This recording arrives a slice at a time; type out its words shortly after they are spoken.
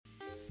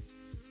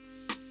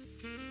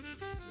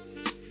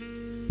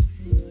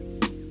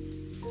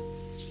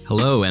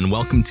Hello and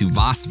welcome to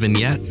Voss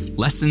Vignettes,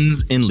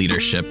 Lessons in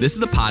Leadership. This is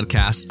the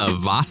podcast of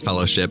Voss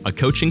Fellowship, a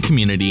coaching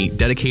community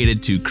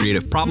dedicated to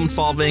creative problem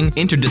solving,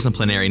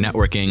 interdisciplinary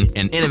networking,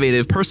 and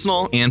innovative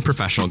personal and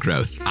professional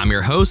growth. I'm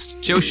your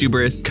host, Joe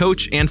Schuberth,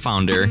 coach and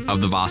founder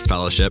of the Voss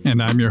Fellowship.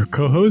 And I'm your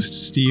co-host,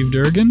 Steve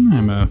Durgan.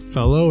 I'm a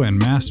fellow and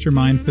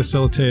mastermind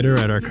facilitator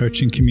at our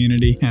coaching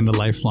community and a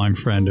lifelong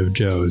friend of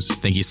Joe's.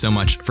 Thank you so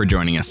much for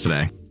joining us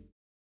today.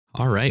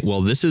 All right.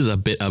 Well, this is a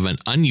bit of an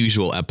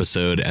unusual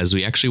episode as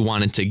we actually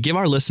wanted to give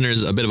our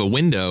listeners a bit of a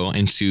window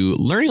into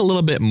learning a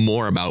little bit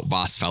more about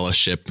Voss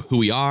Fellowship, who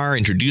we are,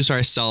 introduce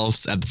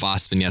ourselves at the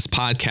Voss Vignettes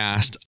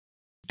podcast.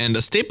 And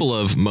a staple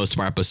of most of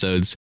our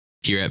episodes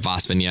here at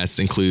Voss Vignettes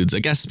includes a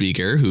guest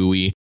speaker who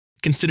we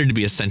consider to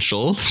be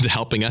essential to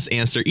helping us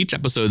answer each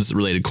episode's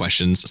related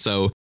questions.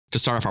 So to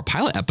start off our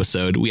pilot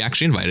episode, we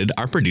actually invited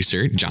our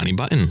producer, Johnny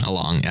Button,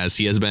 along as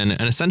he has been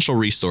an essential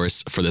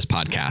resource for this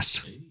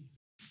podcast.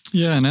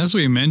 Yeah, and as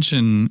we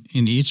mention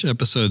in each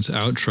episode's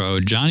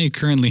outro, Johnny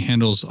currently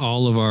handles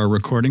all of our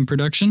recording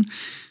production,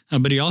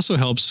 but he also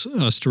helps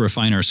us to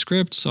refine our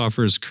scripts,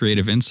 offers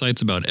creative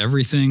insights about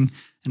everything,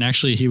 and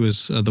actually he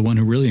was the one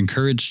who really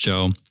encouraged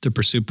Joe to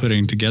pursue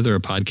putting together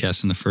a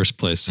podcast in the first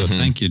place. So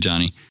Thank you,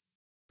 Johnny.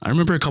 I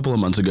remember a couple of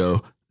months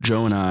ago,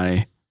 Joe and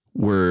I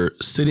were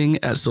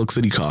sitting at Silk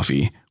City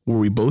Coffee, where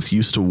we both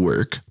used to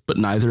work, but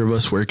neither of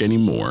us work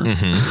anymore.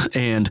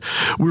 And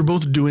we were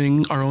both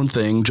doing our own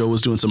thing. Joe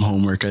was doing some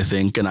homework, I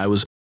think, and I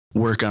was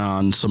working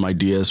on some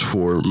ideas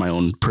for my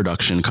own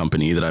production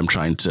company that I'm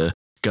trying to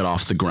get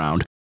off the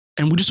ground.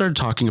 And we just started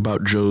talking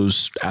about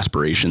Joe's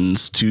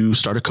aspirations to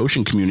start a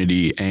coaching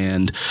community.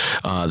 And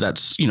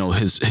that's, you know,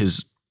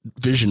 his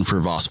vision for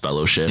Voss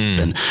Fellowship.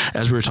 And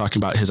as we were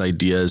talking about his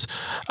ideas,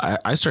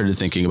 I started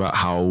thinking about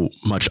how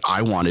much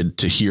I wanted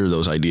to hear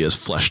those ideas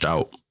fleshed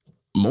out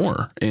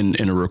more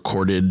in a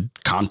recorded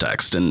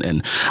context.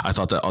 And I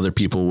thought that other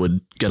people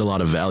would get a lot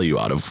of value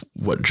out of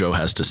what Joe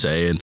has to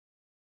say. And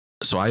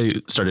so I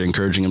started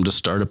encouraging him to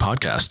start a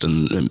podcast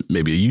and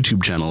maybe a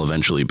YouTube channel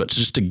eventually, but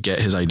just to get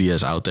his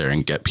ideas out there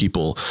and get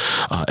people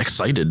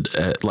excited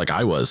like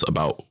I was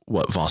about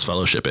what Voss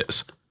Fellowship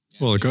is.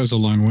 Well, it goes a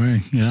long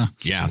way. Yeah.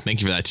 Yeah. Thank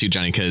you for that too,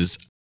 Johnny, because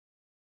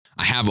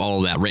I have all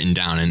of that written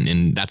down.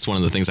 And that's one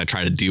of the things I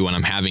try to do when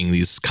I'm having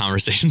these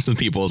conversations with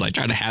people is I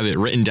try to have it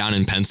written down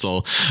in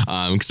pencil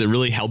because it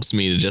really helps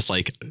me to just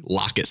like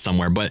lock it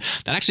somewhere. But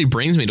that actually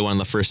brings me to one of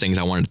the first things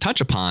I wanted to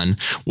touch upon,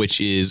 which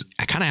is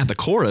kind of at the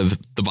core of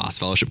the Voss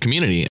Fellowship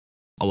community.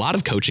 A lot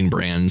of coaching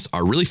brands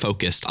are really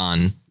focused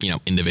on, you know,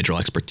 individual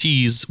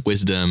expertise,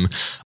 wisdom,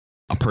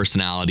 a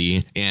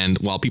personality. And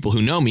while people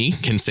who know me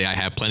can say I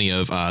have plenty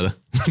of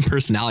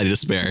personality to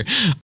spare,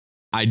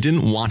 I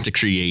didn't want to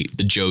create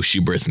the Joe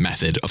Schuberth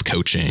method of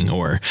coaching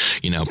or,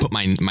 you know, put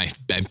my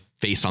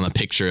face on the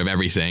picture of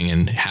everything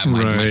and have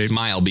my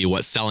smile be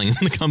what's selling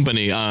the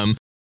company. I'm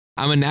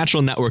a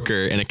natural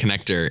networker and a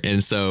connector.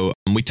 And so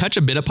we touch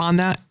a bit upon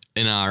that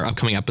in our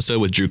upcoming episode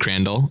with Drew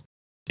Crandall.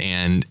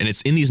 And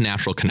it's in these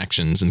natural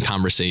connections and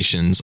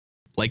conversations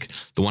like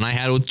the one I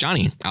had with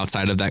Johnny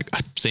outside of that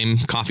same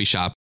coffee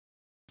shop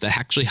that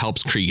actually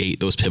helps create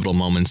those pivotal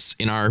moments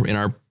in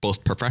our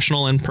both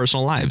professional and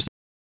personal lives.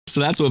 So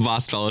that's what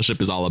Voss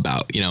Fellowship is all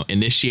about, you know,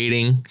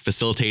 initiating,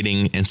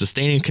 facilitating, and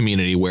sustaining a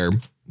community where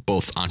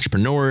both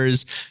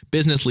entrepreneurs,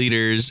 business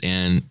leaders,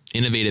 and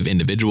innovative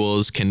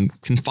individuals can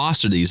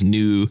foster these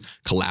new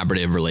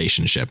collaborative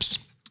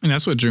relationships. And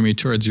that's what drew me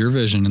towards your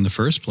vision in the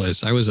first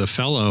place. I was a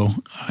fellow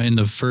in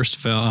the first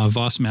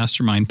Voss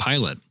Mastermind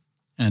pilot.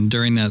 And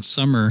during that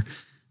summer,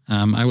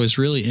 I was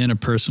really in a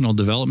personal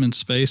development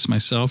space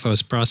myself. I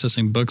was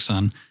processing books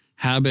on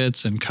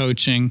habits and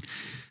coaching.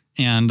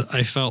 And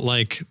I felt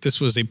like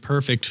this was a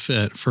perfect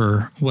fit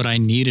for what I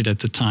needed at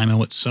the time and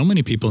what so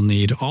many people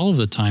need all of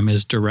the time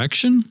is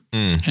direction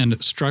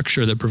and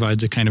structure that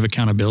provides a kind of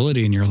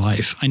accountability in your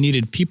life. I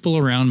needed people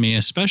around me,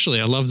 especially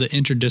I love the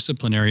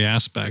interdisciplinary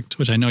aspect,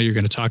 which I know you're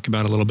going to talk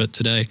about a little bit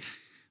today.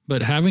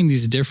 But having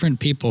these different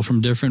people from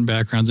different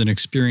backgrounds and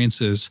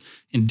experiences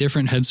in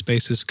different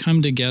headspaces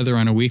come together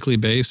on a weekly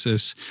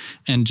basis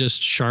and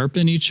just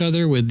sharpen each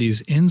other with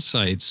these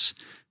insights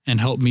and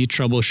help me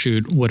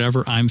troubleshoot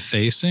whatever I'm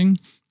facing.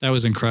 That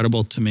was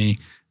incredible to me.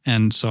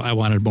 And so I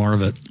wanted more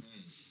of it.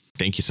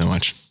 Thank you so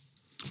much.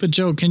 But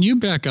Joe, can you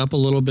back up a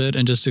little bit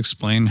and just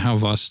explain how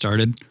Voss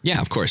started? Yeah,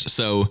 of course.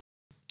 So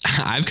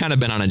I've kind of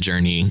been on a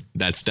journey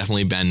that's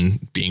definitely been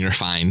being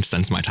refined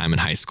since my time in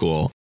high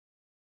school.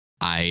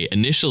 I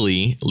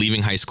initially,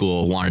 leaving high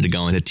school, wanted to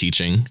go into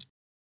teaching.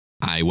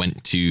 I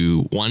went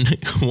to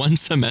one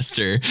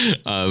semester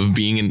of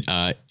being in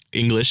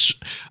English.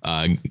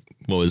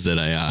 What was it?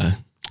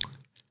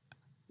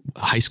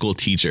 High school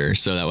teacher.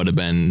 So that would have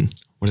been,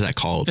 what is that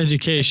called?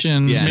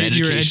 Education. Yeah,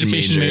 major,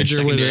 education major.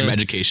 Secondary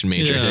education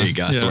major. Yeah, there you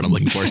go. That's what I'm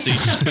looking for. See,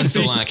 it's been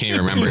so long, I can't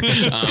even remember.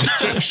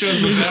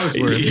 Shows what that was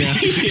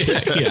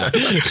worth.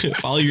 Yeah.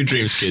 Follow your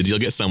dreams, kids. You'll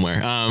get somewhere.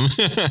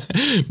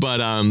 But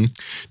one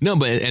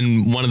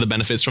of the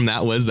benefits from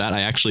that was that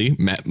I actually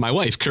met my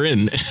wife,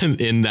 Corinne,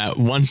 in that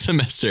one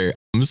semester.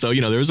 So,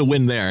 there was a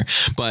win there,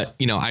 but,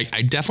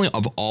 I definitely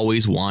have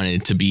always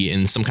wanted to be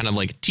in some kind of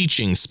like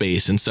teaching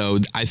space. And so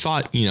I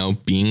thought,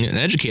 being an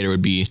educator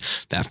would be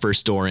that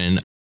first door in.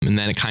 And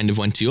then it kind of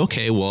went to,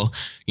 okay, well,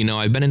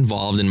 I've been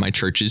involved in my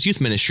church's youth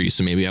ministry.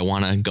 So maybe I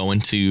want to go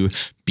into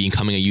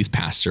becoming a youth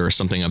pastor or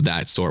something of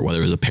that sort, whether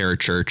it was a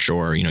parachurch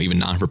or, even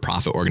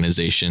non-for-profit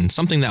organization,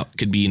 something that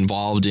could be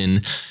involved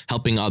in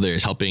helping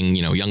others, helping,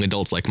 young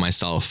adults like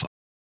myself.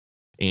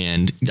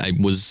 And I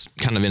was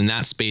kind of in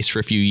that space for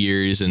a few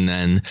years. And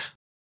then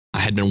I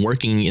had been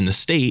working in the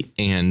state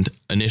and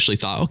initially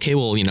thought, okay,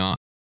 well,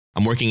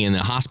 I'm working in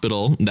a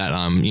hospital that,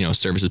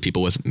 services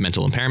people with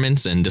mental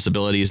impairments and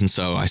disabilities. And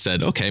so I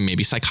said, okay,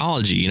 maybe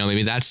psychology,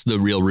 maybe that's the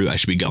real route I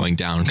should be going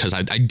down, because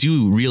I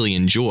do really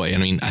enjoy.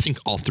 I think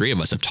all three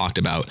of us have talked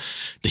about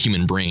the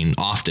human brain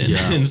often.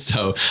 Yeah. And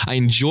so I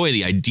enjoy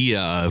the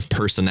idea of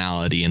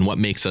personality and what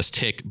makes us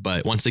tick.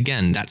 But once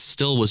again, that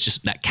still was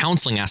just that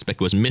counseling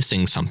aspect was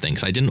missing something,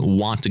 because I didn't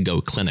want to go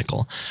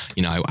clinical.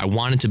 I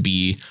wanted to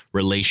be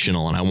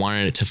relational and I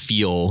wanted it to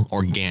feel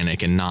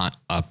organic and not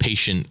a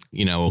patient,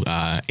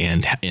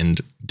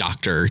 and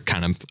doctor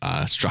kind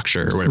of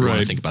structure or whatever you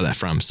want to think about that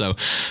from. So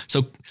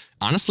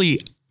honestly,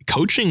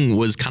 coaching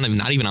was kind of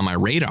not even on my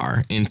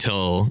radar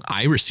until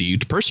I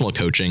received personal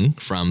coaching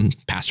from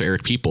Pastor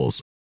Eric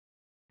Peoples,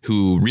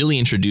 who really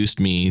introduced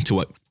me to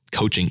what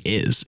coaching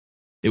is.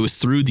 It was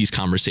through these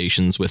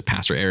conversations with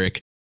Pastor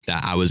Eric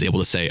that I was able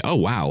to say, oh,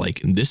 wow,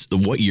 like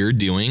what you're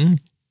doing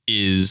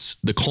is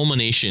the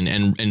culmination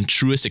and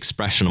truest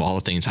expression of all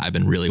the things I've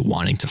been really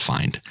wanting to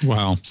find.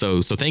 Wow.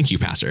 So thank you,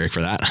 Pastor Eric,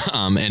 for that.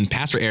 And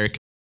Pastor Eric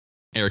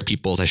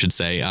Peoples, I should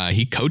say,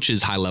 he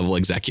coaches high level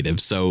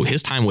executives. So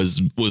his time was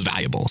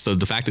valuable. So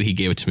the fact that he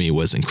gave it to me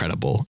was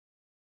incredible.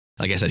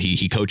 Like I said,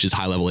 he coaches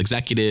high level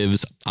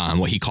executives,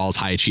 what he calls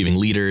high achieving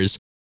leaders.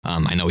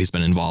 I know he's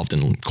been involved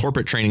in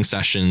corporate training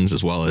sessions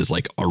as well as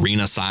like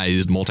arena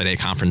sized multi-day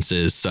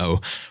conferences. So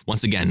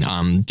once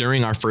again,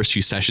 during our first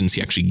few sessions,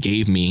 he actually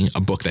gave me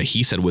a book that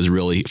he said was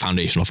really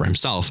foundational for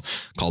himself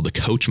called The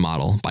Coach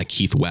Model by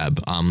Keith Webb.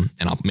 And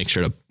I'll make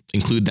sure to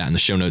include that in the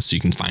show notes so you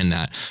can find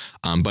that.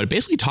 But it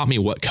basically taught me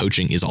what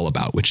coaching is all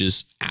about, which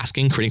is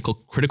asking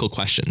critical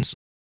questions,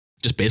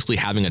 just basically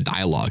having a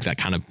dialogue that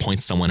kind of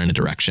points someone in a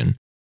direction.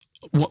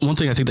 One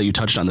thing I think that you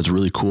touched on that's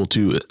really cool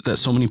too, that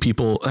so many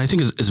people, I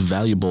think is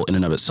valuable in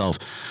and of itself.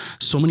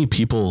 So many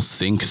people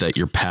think that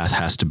your path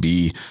has to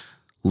be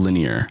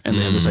linear, and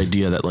they have this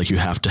idea that like you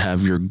have to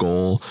have your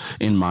goal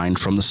in mind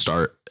from the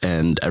start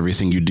and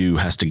everything you do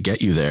has to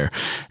get you there.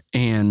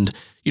 And,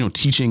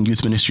 teaching,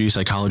 youth ministry,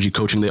 psychology,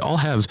 coaching, they all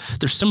have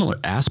their similar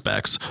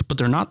aspects, but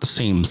they're not the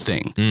same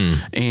thing.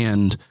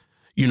 And,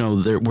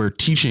 where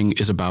teaching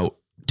is about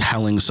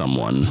telling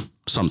someone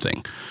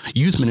something.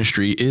 Youth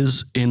ministry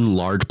is in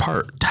large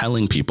part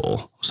telling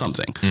people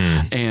something.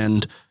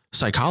 And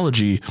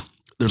psychology,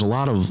 there's a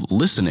lot of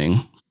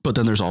listening, but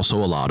then there's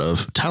also a lot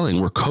of telling,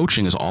 where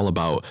coaching is all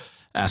about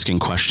asking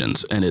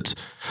questions. And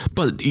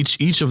but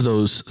each of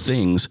those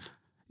things,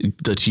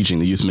 the teaching,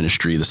 the youth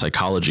ministry, the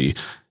psychology,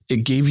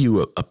 it gave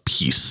you a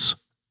piece,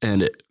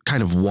 and it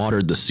kind of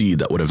watered the seed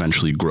that would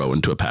eventually grow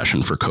into a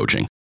passion for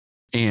coaching.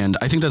 And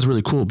I think that's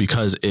really cool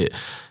because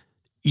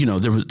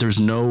there's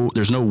no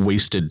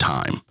wasted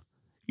time,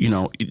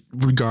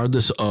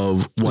 regardless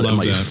of what it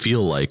might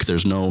feel like.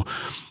 There's no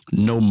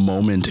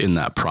moment in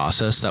that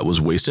process that was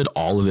wasted.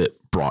 All of it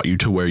brought you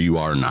to where you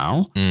are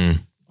now,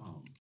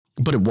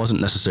 but it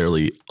wasn't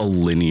necessarily a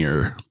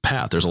linear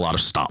path. There's a lot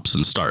of stops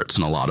and starts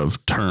and a lot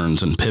of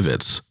turns and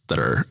pivots that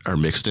are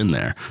mixed in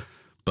there.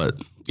 But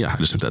yeah, I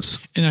just think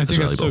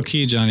that's so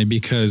key, Johnny,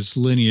 because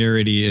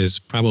linearity is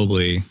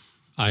probably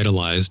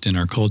idolized in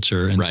our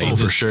culture. And right.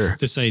 For sure.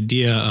 This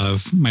idea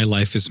of my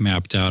life is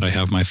mapped out. I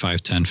have my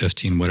 5, 10,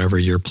 15, whatever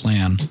your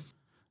plan.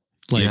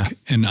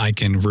 And I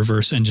can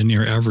reverse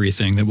engineer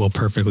everything that will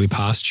perfectly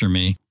posture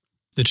me.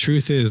 The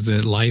truth is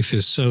that life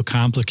is so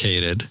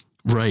complicated.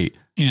 Right.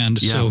 And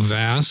so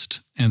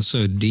vast and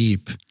so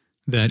deep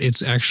that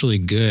it's actually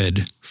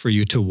good for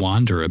you to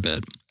wander a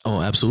bit. Oh,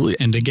 absolutely.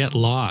 And to get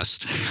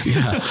lost.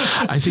 Yeah.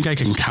 I think I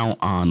can count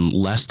on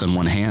less than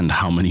one hand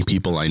how many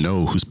people I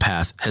know whose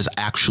path has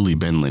actually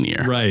been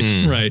linear.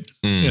 Right. Right.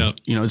 Yeah.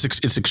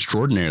 It's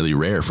extraordinarily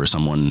rare for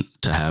someone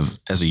to have,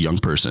 as a young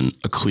person,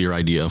 a clear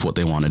idea of what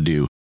they want to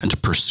do and to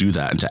pursue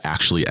that and to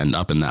actually end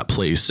up in that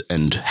place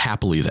and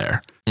happily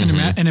there.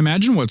 And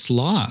imagine what's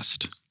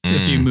lost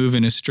if you move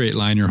in a straight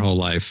line your whole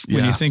life.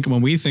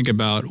 When we think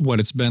about what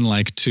it's been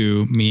like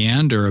to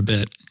meander a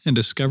bit and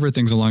discover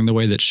things along the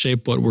way that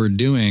shape what we're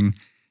doing,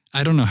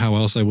 I don't know how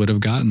else I would have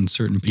gotten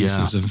certain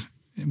pieces of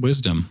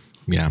wisdom.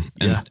 Yeah.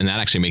 And that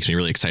actually makes me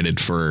really excited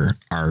for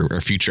our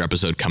future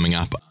episode coming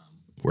up,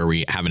 where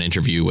we have an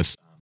interview with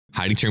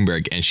Heidi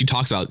Turnberg, and she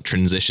talks about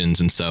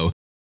transitions. And so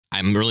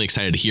I'm really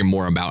excited to hear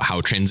more about how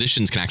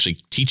transitions can actually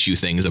teach you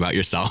things about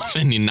yourself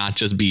and not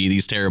just be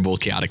these terrible,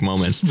 chaotic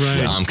moments.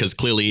 Right. Because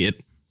clearly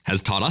it has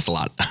taught us a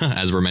lot,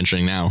 as we're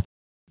mentioning now.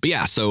 But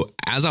yeah, so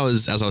as I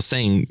was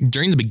saying,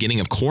 during the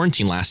beginning of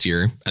quarantine last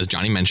year, as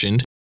Johnny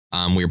mentioned,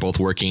 we were both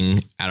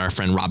working at our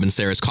friend Rob and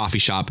Sarah's coffee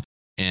shop.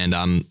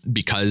 And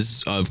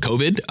because of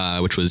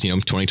COVID, which was,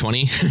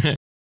 2020,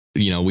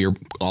 we were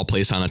all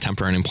placed on a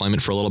temporary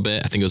unemployment for a little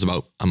bit. I think it was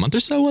about a month or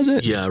so, was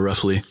it? Yeah,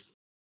 roughly.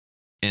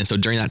 And so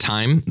during that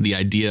time, the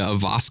idea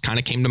of Voss kind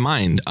of came to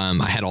mind.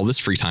 I had all this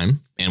free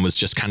time and was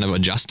just kind of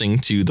adjusting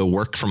to the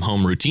work from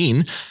home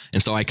routine.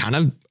 And so I kind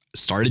of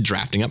started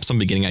drafting up some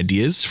beginning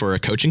ideas for a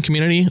coaching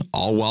community,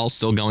 all while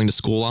still going to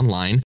school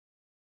online.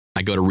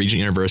 I go to Regent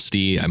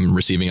University. I'm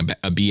receiving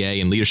a BA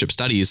in leadership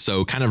studies.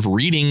 So kind of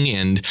reading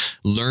and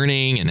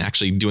learning and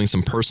actually doing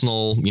some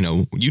personal,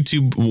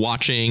 YouTube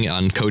watching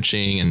on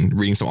coaching and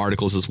reading some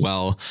articles as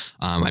well.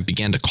 I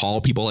began to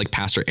call people like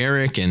Pastor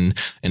Eric and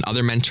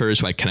other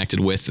mentors who I connected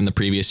with in the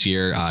previous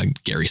year,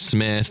 Gary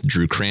Smith,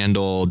 Drew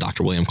Crandall,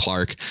 Dr. William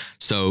Clark.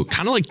 So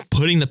kind of like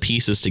putting the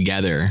pieces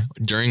together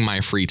during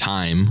my free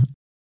time.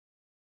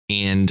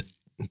 And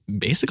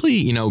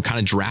basically, kind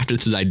of drafted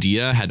this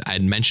idea. I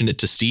had mentioned it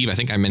to Steve. I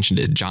think I mentioned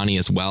it to Johnny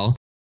as well.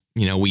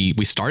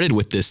 We started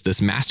with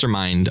this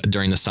mastermind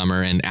during the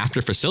summer, and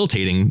after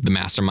facilitating the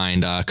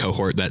mastermind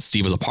cohort that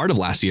Steve was a part of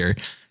last year,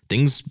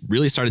 things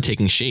really started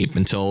taking shape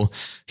until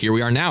here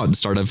we are now at the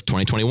start of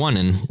 2021,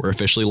 and we're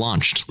officially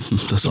launched.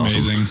 That's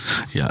amazing.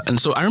 Awesome. Yeah.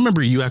 And so I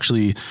remember you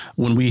actually,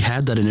 when we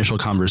had that initial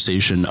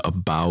conversation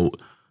about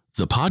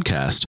the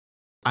podcast,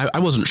 I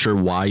wasn't sure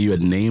why you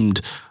had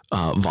named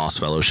Voss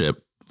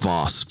Fellowship.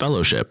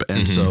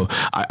 And so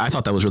I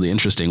thought that was really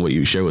interesting what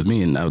you shared with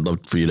me. And I would love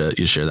for you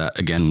to share that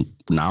again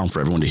now for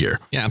everyone to hear.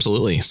 Yeah,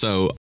 absolutely.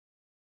 So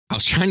I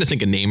was trying to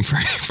think a name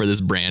for this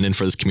brand and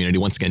for this community.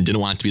 Once again, didn't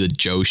want it to be the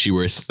Joe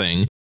Sheworth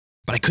thing,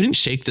 but I couldn't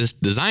shake this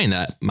design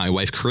that my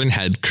wife Corinne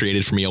had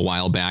created for me a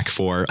while back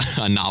for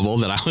a novel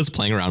that I was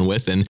playing around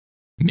with and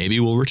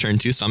maybe we'll return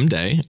to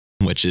someday,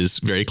 which is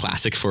very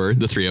classic for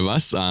the three of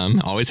us,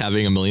 always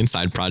having a million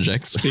side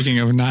projects. Speaking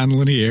of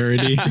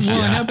nonlinearity,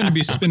 well, I happen to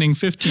be spinning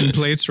 15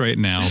 plates right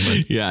now.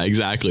 But. Yeah,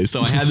 exactly.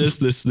 So I had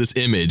this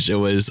image. It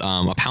was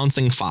a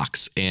pouncing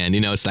fox, and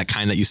it's that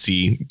kind that you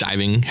see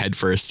diving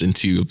headfirst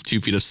into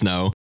 2 feet of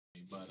snow.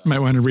 Might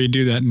want to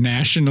redo that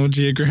National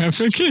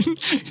Geographic.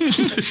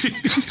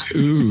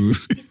 Ooh,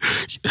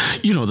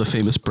 the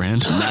famous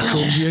brand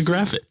Natural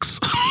Geographics.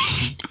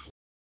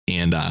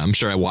 And I'm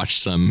sure I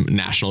watched some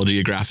National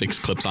Geographic's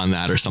clips on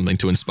that or something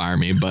to inspire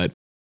me. But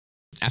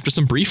after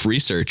some brief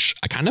research,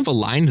 I kind of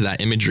aligned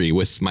that imagery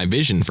with my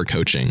vision for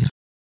coaching.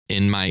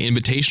 In my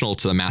invitational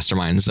to the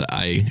masterminds that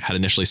I had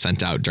initially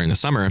sent out during the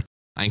summer,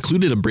 I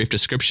included a brief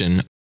description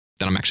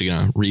that I'm actually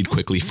going to read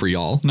quickly for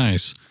y'all.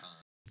 Nice.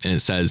 And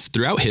it says,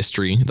 throughout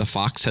history, the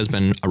fox has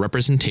been a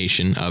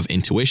representation of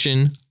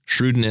intuition,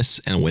 shrewdness,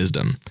 and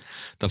wisdom.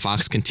 The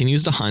fox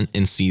continues to hunt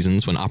in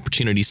seasons when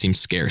opportunity seems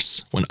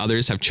scarce, when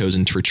others have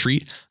chosen to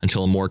retreat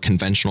until a more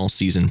conventional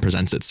season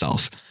presents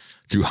itself.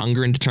 Through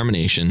hunger and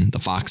determination, the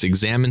fox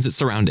examines its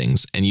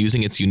surroundings and,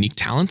 using its unique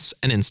talents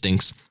and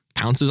instincts,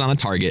 pounces on a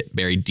target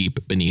buried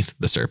deep beneath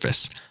the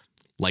surface.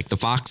 Like the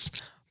fox,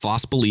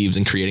 Voss believes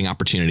in creating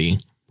opportunity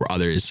where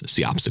others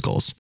see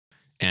obstacles.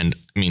 And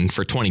I mean,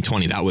 for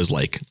 2020, that was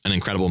like an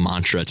incredible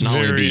mantra to not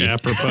only be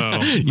apropos.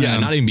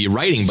 not even be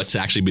writing, but to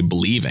actually be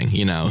believing,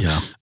 Yeah.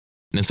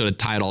 And so to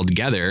tie it all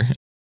together,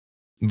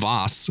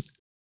 Voss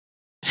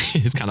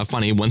is kind of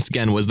funny. Once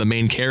again, was the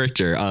main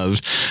character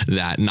of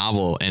that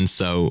novel. And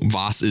so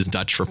Voss is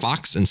Dutch for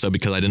fox. And so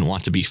because I didn't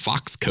want to be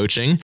fox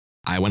coaching,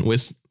 I went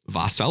with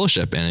Voss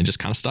Fellowship and it just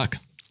kind of stuck.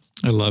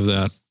 I love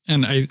that.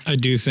 And I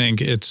do think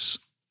it's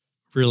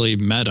really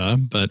meta,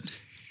 but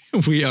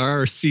we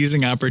are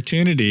seizing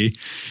opportunity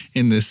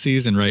in this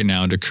season right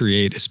now to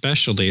create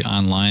especially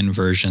online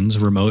versions,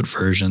 remote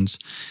versions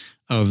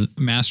of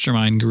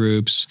mastermind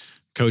groups,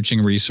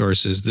 coaching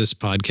resources, this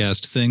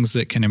podcast, things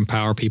that can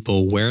empower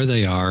people where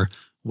they are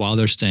while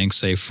they're staying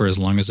safe for as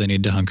long as they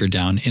need to hunker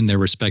down in their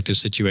respective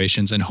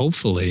situations, and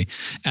hopefully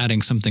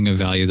adding something of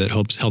value that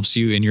helps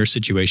you in your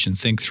situation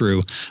think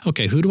through,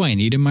 okay, who do I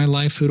need in my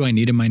life? Who do I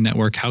need in my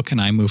network? How can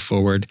I move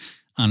forward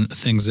on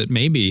things that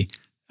maybe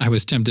I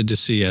was tempted to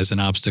see as an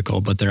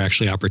obstacle, but they're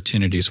actually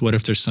opportunities? What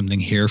if there's something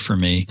here for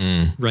me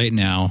right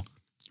now,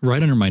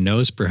 right under my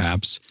nose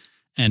perhaps,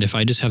 and if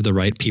I just have the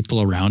right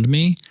people around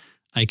me,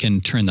 I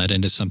can turn that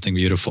into something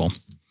beautiful.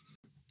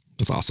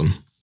 That's awesome.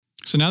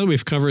 So now that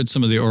we've covered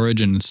some of the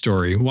origin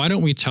story, why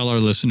don't we tell our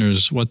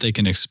listeners what they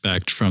can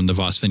expect from the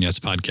Voss Vignettes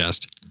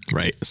podcast?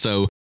 Right.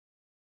 So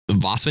the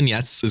Voss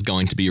Vignettes is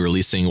going to be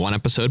releasing one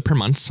episode per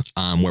month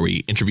where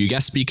we interview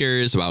guest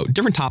speakers about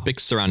different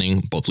topics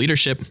surrounding both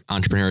leadership,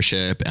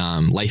 entrepreneurship,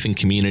 life and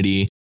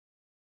community.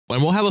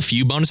 And we'll have a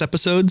few bonus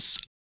episodes,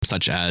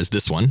 such as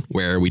this one,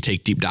 where we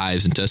take deep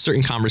dives into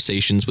certain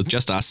conversations with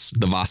just us,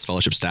 the Voss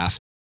Fellowship staff.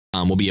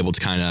 We'll be able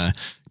to kind of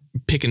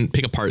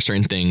pick apart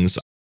certain things.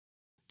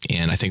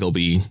 And I think it'll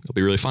be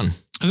really fun.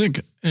 I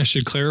think I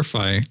should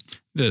clarify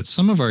that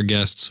some of our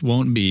guests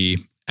won't be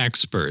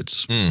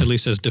experts, at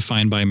least as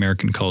defined by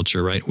American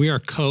culture, right? We are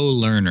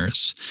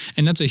co-learners.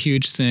 And that's a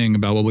huge thing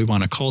about what we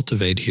want to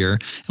cultivate here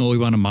and what we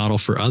want to model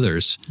for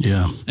others.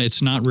 Yeah.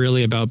 It's not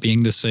really about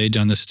being the sage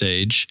on the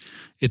stage.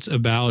 It's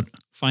about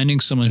finding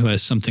someone who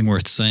has something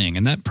worth saying.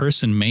 And that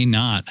person may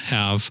not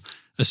have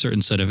a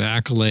certain set of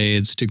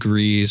accolades,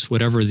 degrees,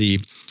 whatever the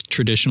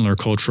traditional or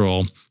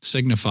cultural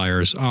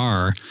signifiers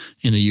are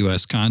in the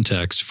U.S.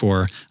 context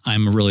for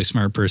I'm a really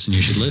smart person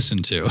you should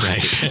listen to.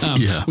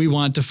 Right. We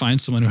want to find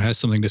someone who has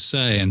something to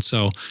say. And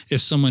so if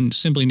someone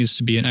simply needs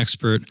to be an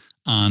expert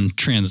on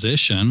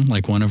transition,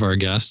 like one of our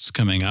guests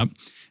coming up,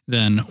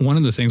 then one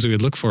of the things we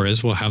would look for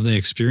is, well, have they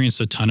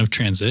experienced a ton of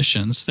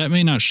transitions? That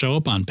may not show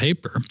up on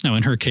paper. Now,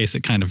 in her case,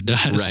 it kind of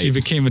does. Right. She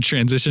became a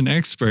transition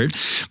expert,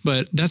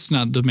 but that's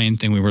not the main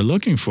thing we were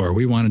looking for.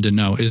 We wanted to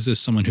know, is this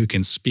someone who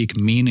can speak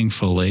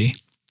meaningfully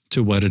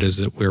to what it is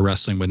that we're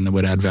wrestling with and that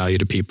would add value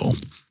to people?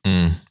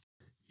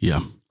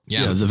 Yeah.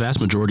 The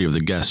vast majority of the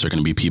guests are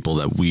going to be people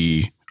that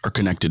we are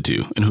connected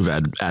to and who've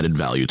added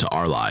value to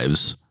our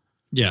lives.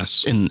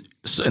 Yes. And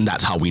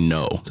that's how we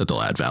know that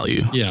they'll add value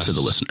to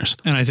the listeners.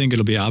 And I think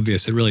it'll be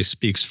obvious. It really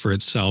speaks for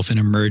itself and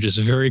emerges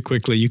very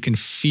quickly. You can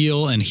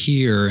feel and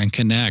hear and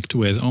connect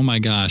with, oh my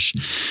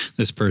gosh,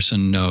 this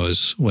person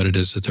knows what it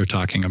is that they're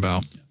talking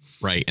about.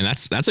 Right. And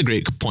that's a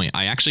great point.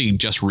 I actually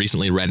just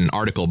recently read an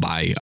article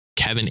by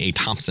Kevin A.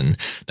 Thompson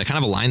that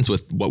kind of aligns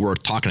with what we're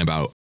talking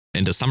about.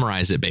 And to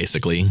summarize it,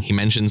 basically, he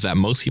mentions that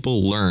most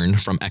people learn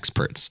from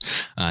experts,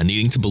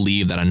 needing to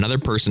believe that another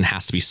person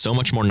has to be so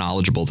much more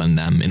knowledgeable than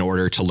them in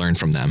order to learn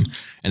from them,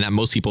 and that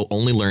most people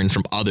only learn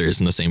from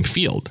others in the same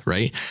field,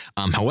 right?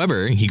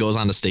 However, he goes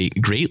on to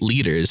state, great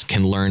leaders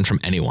can learn from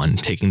anyone,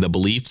 taking the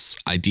beliefs,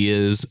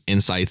 ideas,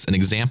 insights, and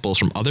examples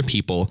from other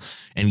people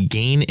and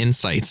gain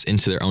insights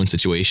into their own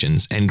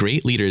situations. And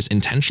great leaders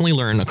intentionally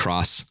learn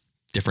across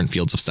different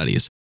fields of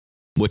studies,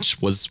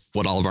 which was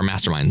what all of our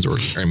masterminds were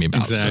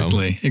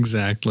about.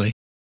 Exactly.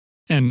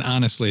 And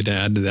honestly, to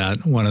add to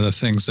that, one of the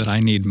things that I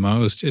need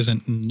most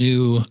isn't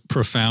new,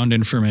 profound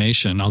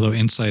information, although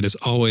insight is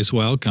always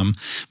welcome,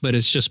 but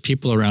it's just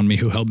people around me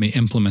who help me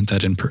implement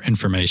that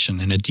information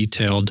in a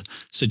detailed,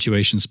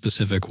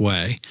 situation-specific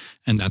way.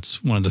 And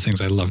that's one of the things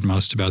I loved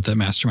most about that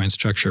mastermind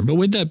structure. But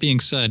with that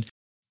being said,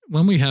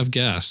 when we have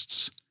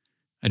guests,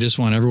 I just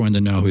want everyone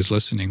to know who's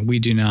listening, we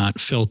do not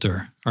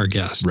filter our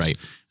guests. Right.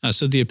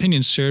 So the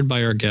opinions shared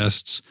by our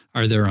guests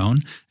are their own.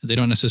 They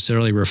don't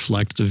necessarily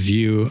reflect the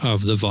view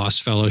of the Voss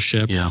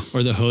Fellowship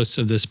or the hosts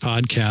of this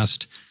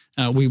podcast.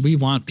 We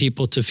want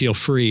people to feel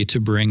free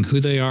to bring who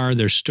they are,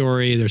 their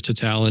story, their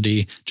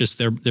totality, just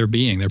their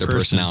being, their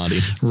personality,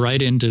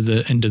 right into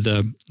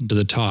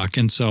the talk.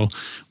 And so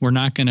we're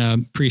not going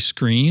to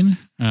pre-screen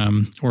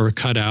or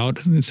cut out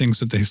the things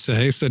that they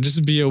say. So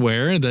just be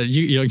aware that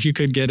you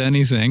could get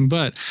anything,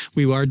 but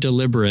we are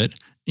deliberate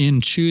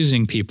in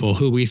choosing people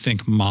who we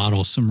think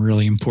model some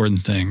really important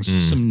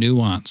things, some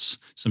nuance,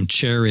 some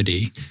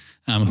charity,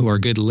 who are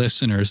good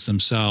listeners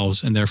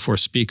themselves and therefore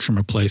speak from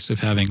a place of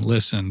having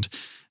listened.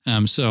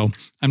 So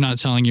I'm not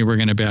telling you we're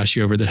going to bash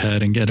you over the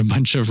head and get a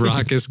bunch of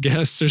raucous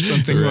guests or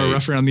something more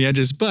rough around the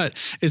edges, but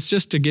it's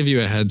just to give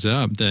you a heads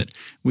up that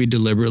we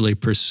deliberately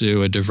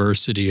pursue a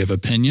diversity of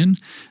opinion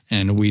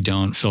and we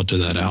don't filter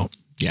that out.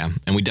 Yeah.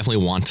 And we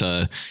definitely want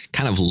to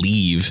kind of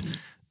leave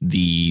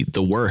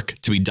the work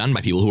to be done by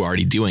people who are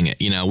already doing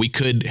it. You know, we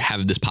could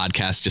have this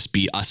podcast just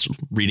be us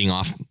reading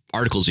off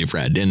articles we've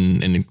read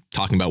and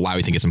talking about why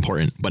we think it's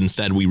important. But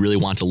instead, we really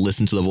want to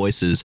listen to the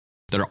voices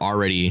that are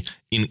already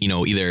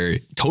either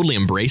totally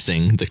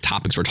embracing the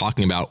topics we're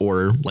talking about,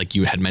 or like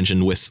you had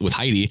mentioned with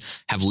Heidi,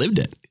 have lived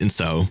it. And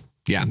so,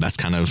 yeah, that's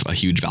kind of a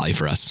huge value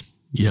for us.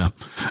 Yeah.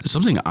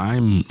 Something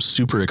I'm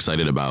super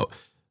excited about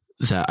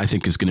that I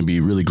think is going to be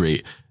really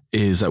great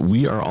is that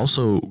we're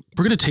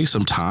going to take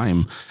some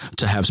time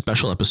to have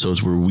special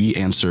episodes where we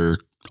answer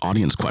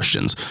audience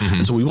questions.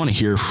 And so we want to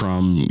hear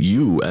from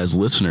you as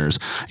listeners,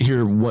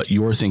 hear what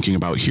you're thinking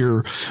about,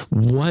 hear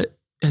what,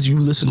 as you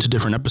listen to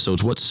different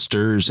episodes, what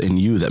stirs in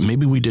you that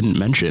maybe we didn't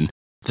mention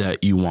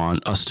that you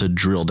want us to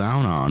drill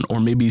down on, or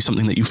maybe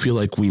something that you feel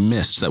like we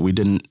missed, that we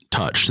didn't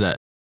touch, that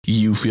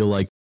you feel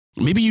like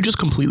maybe you just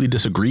completely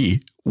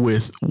disagree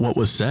with what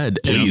was said.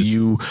 Please.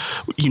 And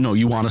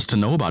you want us to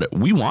know about it.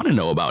 We want to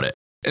know about it.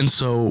 And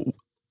so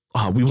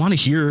we want to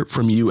hear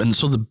from you. And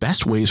so the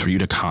best ways for you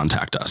to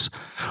contact us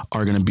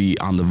are going to be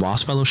on the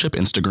Voss Fellowship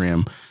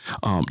Instagram.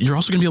 You're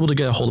also going to be able to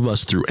get a hold of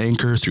us through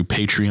Anchor, through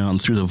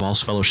Patreon, through the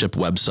Voss Fellowship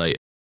website.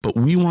 But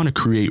we want to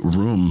create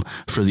room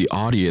for the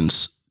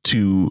audience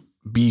to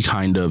be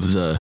kind of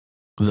the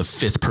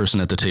fifth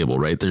person at the table,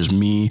 right? There's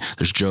me,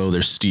 there's Joe,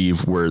 there's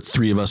Steve. We're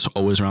three of us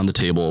always around the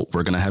table.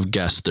 We're going to have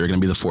guests. They're going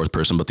to be the fourth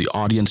person, but the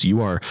audience,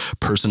 you are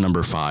person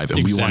number 5,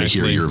 and we want to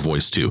hear your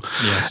voice too.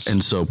 Yes.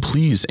 And so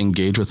please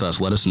engage with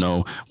us. Let us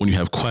know when you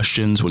have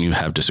questions, when you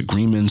have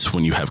disagreements,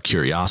 when you have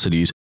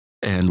curiosities,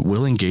 and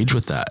we'll engage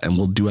with that. And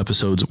we'll do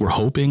episodes. We're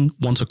hoping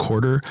once a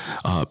quarter,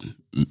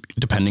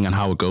 depending on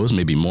how it goes,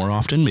 maybe more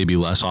often, maybe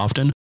less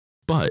often.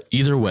 But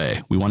either way,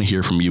 we want to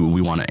hear from you, and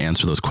we want to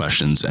answer those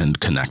questions and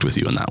connect with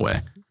you in that way.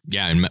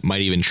 Yeah, and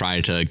might even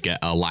try to get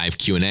a live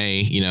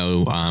Q&A,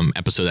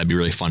 episode. That'd be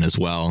really fun as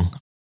well.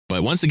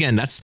 But once again,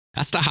 that's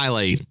to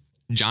highlight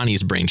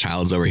Johnny's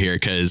brainchilds over here,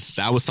 because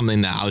that was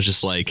something that I was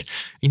just like,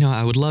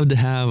 I would love to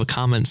have a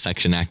comment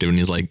section active. And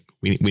he's like,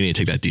 we need to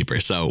take that deeper.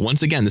 So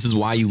once again, this is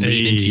why you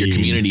lean into your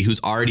community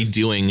who's already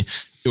doing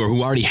or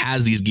who already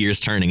has these gears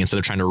turning instead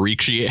of trying to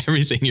recreate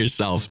everything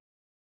yourself.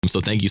 So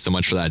thank you so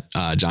much for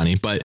that, Johnny.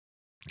 But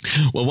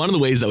well, one of the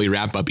ways that we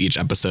wrap up each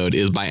episode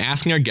is by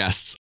asking our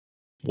guests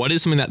what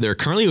is something that they're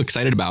currently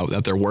excited about,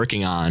 that they're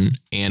working on,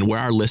 and where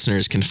our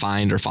listeners can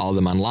find or follow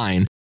them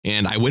online.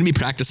 And I wouldn't be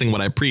practicing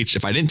what I preach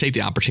if I didn't take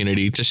the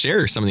opportunity to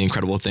share some of the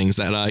incredible things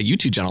that you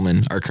two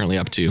gentlemen are currently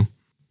up to.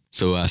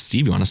 So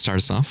Steve, you want to start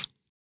us off?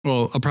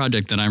 Well, a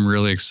project that I'm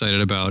really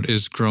excited about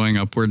is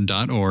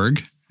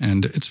growingupward.org.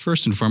 And it's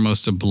first and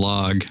foremost a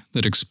blog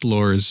that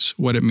explores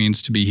what it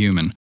means to be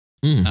human.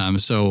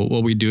 So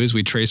what we do is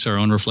we trace our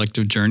own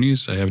reflective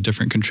journeys. I have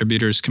different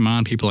contributors come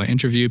on, people I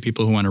interview,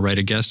 people who want to write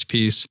a guest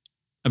piece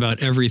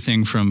about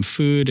everything from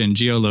food and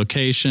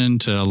geolocation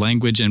to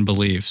language and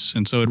beliefs.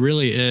 And so it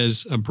really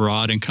is a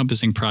broad,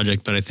 encompassing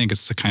project, but I think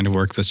it's the kind of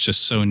work that's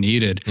just so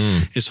needed.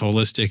 It's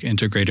holistic,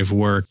 integrative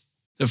work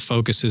that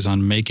focuses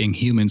on making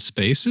human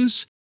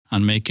spaces,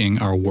 on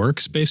making our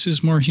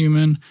workspaces more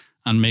human,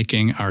 on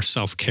making our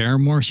self-care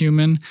more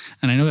human.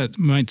 And I know that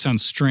might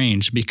sound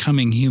strange,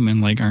 becoming human,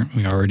 like aren't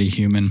we already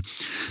human?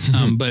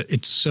 But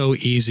it's so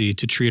easy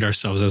to treat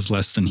ourselves as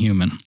less than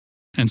human.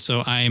 And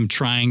so I am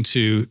trying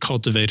to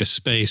cultivate a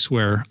space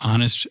where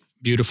honest,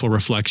 beautiful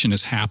reflection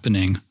is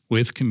happening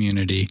with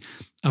community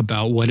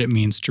about what it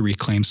means to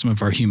reclaim some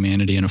of our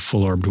humanity in a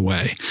full-orbed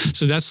way.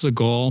 So that's the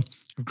goal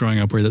of Growing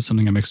Upward. That's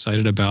something I'm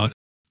excited about.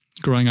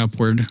 Growing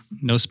Upward,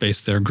 no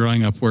space there,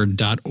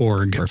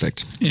 growingupward.org.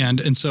 Perfect.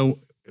 And so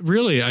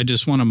really, I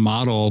just want to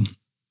model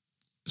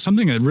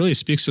something that really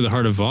speaks to the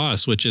heart of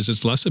Voss, which is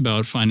it's less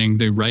about finding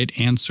the right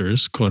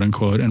answers, quote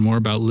unquote, and more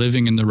about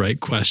living in the right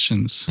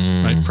questions,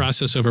 right?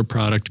 Process over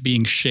product,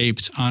 being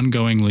shaped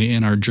ongoingly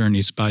in our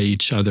journeys by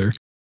each other.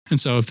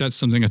 And so if that's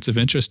something that's of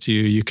interest to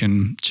you, you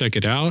can check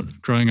it out,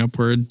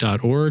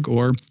 growingupward.org,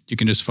 or you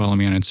can just follow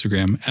me on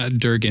Instagram at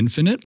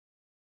DurgInfinite.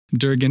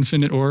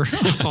 DurgInfinite, or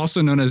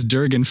also known as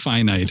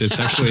DurgInfinite. It's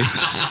actually,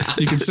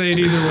 you can say it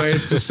either way.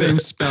 It's the same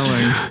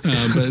spelling,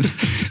 but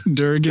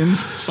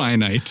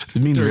DurgInfinite.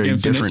 They mean very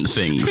different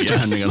things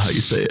depending on how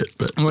you say it.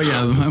 But well,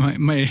 yeah,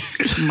 my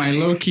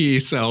low-key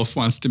self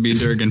wants to be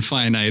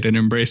Durginfinite and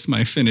embrace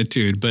my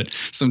finitude, but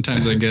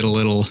sometimes I get a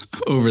little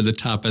over the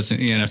top as an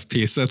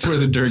ENFP. So that's where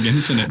the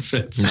DurgInfinite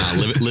fits.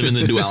 Live in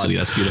the duality.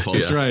 That's beautiful.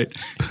 That's right.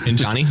 And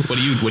Johnny, what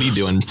are you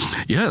doing?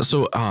 Yeah,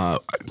 so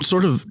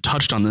sort of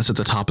touched on this at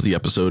the top of the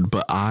episode,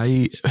 but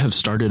I have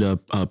started a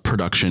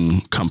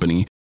production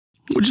company,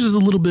 which is a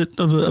little bit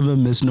of a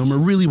misnomer.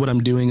 Really what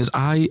I'm doing is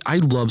I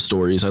love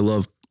stories. I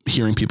love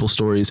hearing people's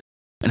stories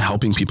and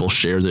helping people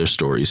share their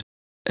stories.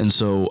 And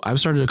so I've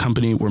started a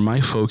company where my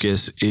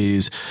focus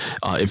is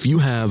if you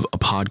have a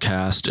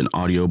podcast, an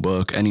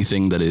audiobook,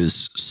 anything that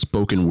is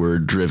spoken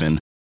word driven,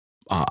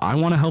 I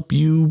want to help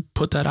you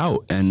put that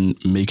out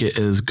and make it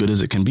as good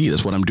as it can be.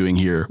 That's what I'm doing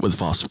here with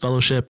Voss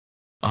Fellowship.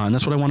 And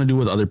that's what I want to do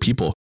with other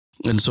people.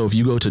 And so if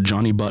you go to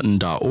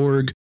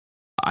johnnybutton.org,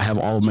 I have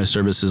all of my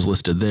services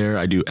listed there.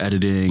 I do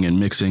editing and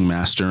mixing,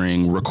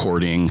 mastering,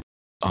 recording,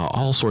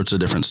 all sorts of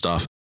different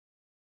stuff.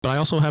 But I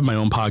also have my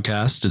own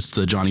podcast. It's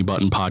the Johnny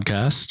Button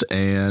Podcast.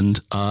 And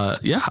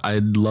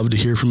I'd love to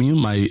hear from you.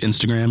 My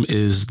Instagram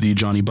is the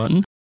Johnny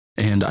Button,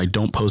 and I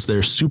don't post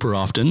there super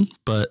often,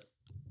 but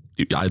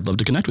I'd love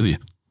to connect with you.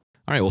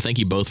 All right. Well, thank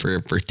you both for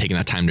taking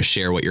that time to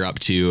share what you're up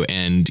to.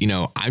 And,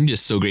 I'm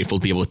just so grateful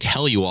to be able to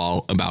tell you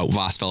all about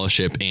Voss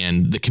Fellowship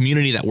and the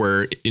community that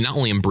we're not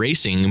only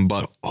embracing,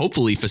 but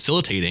hopefully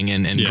facilitating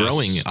and yes.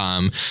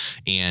 growing,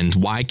 and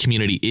why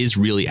community is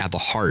really at the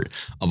heart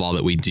of all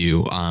that we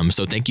do.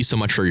 So thank you so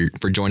much for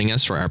joining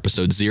us for our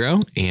episode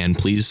 0, and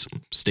please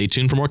stay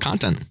tuned for more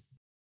content.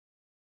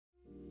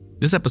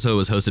 This episode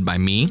was hosted by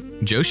me,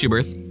 Joe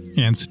Schuberth,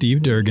 and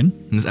Steve Durgin.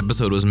 And this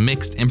episode was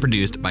mixed and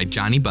produced by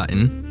Johnny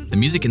Button. The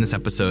music in this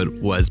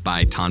episode was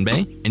by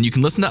Tonbay, and you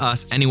can listen to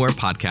us anywhere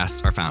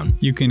podcasts are found.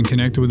 You can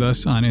connect with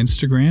us on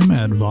Instagram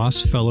at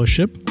Voss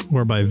Fellowship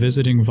or by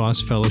visiting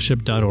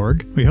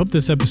vossfellowship.org. We hope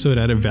this episode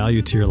added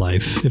value to your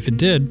life. If it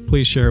did,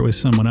 please share it with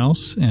someone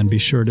else and be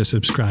sure to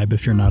subscribe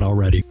if you're not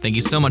already. Thank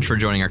you so much for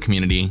joining our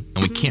community, and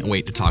we can't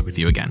wait to talk with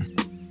you again.